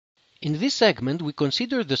In this segment, we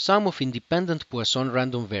consider the sum of independent Poisson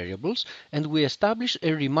random variables, and we establish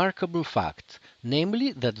a remarkable fact,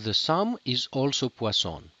 namely that the sum is also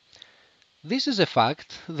Poisson. This is a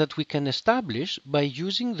fact that we can establish by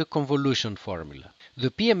using the convolution formula. The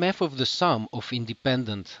PMF of the sum of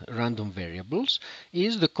independent random variables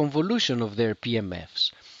is the convolution of their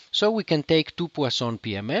PMFs. So we can take two Poisson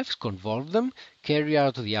PMFs, convolve them, carry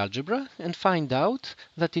out the algebra, and find out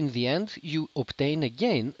that in the end you obtain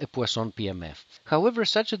again a Poisson PMF. However,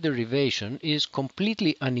 such a derivation is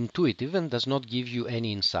completely unintuitive and does not give you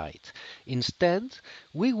any insight. Instead,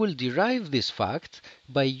 we will derive this fact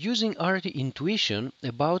by using our intuition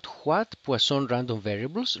about what Poisson random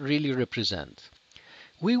variables really represent.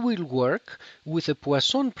 We will work with a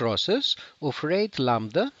Poisson process of rate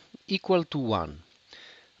lambda equal to 1.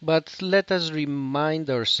 But let us remind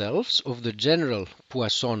ourselves of the general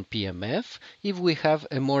Poisson PMF if we have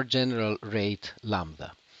a more general rate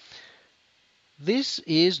lambda. This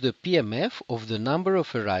is the PMF of the number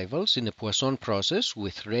of arrivals in a Poisson process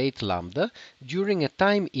with rate lambda during a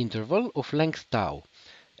time interval of length tau.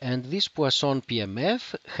 And this Poisson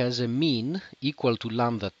PMF has a mean equal to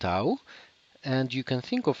lambda tau, and you can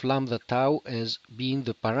think of lambda tau as being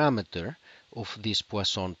the parameter of this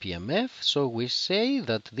Poisson PMF, so we say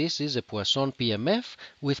that this is a Poisson PMF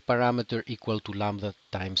with parameter equal to lambda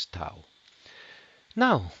times tau.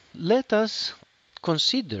 Now, let us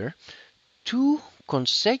consider two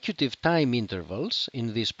consecutive time intervals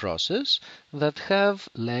in this process that have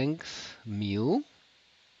length mu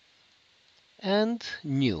and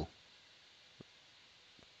nu.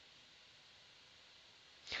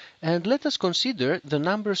 And let us consider the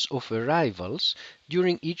numbers of arrivals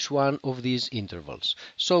during each one of these intervals.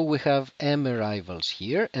 So we have m arrivals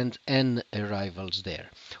here and n arrivals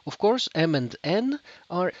there. Of course, m and n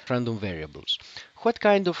are random variables. What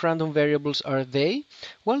kind of random variables are they?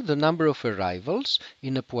 Well, the number of arrivals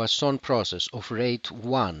in a Poisson process of rate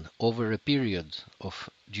 1 over a period of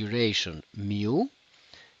duration mu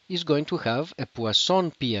is going to have a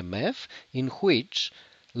Poisson PMF in which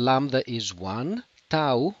lambda is 1,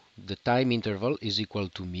 tau, the time interval, is equal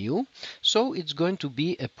to mu, so it's going to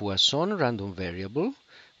be a Poisson random variable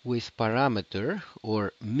with parameter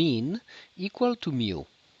or mean equal to mu.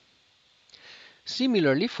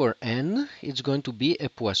 Similarly, for n, it's going to be a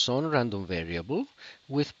Poisson random variable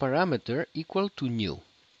with parameter equal to nu.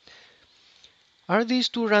 Are these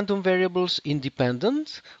two random variables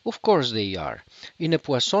independent? Of course they are. In a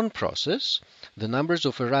Poisson process, the numbers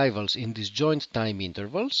of arrivals in disjoint time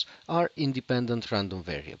intervals are independent random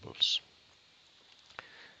variables.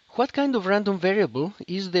 What kind of random variable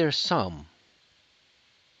is their sum?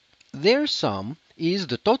 Their sum is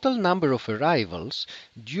the total number of arrivals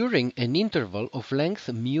during an interval of length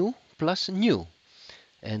mu plus nu,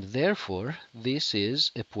 and therefore this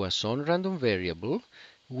is a Poisson random variable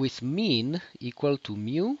with mean equal to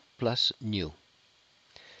mu plus nu.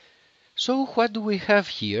 So what do we have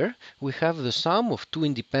here? We have the sum of two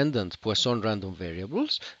independent Poisson random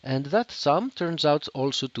variables, and that sum turns out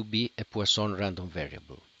also to be a Poisson random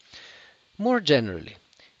variable. More generally,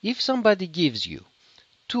 if somebody gives you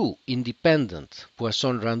two independent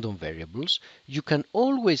Poisson random variables, you can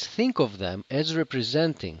always think of them as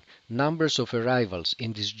representing numbers of arrivals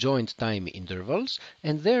in disjoint time intervals,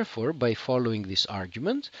 and therefore, by following this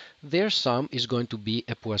argument, their sum is going to be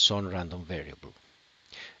a Poisson random variable.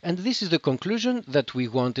 And this is the conclusion that we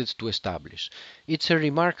wanted to establish. It's a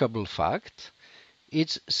remarkable fact.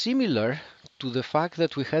 It's similar to the fact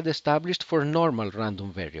that we had established for normal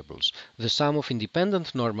random variables. The sum of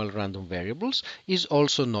independent normal random variables is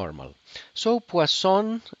also normal. So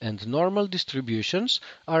Poisson and normal distributions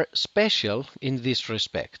are special in this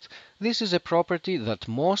respect. This is a property that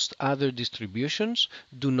most other distributions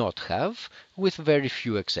do not have, with very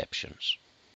few exceptions.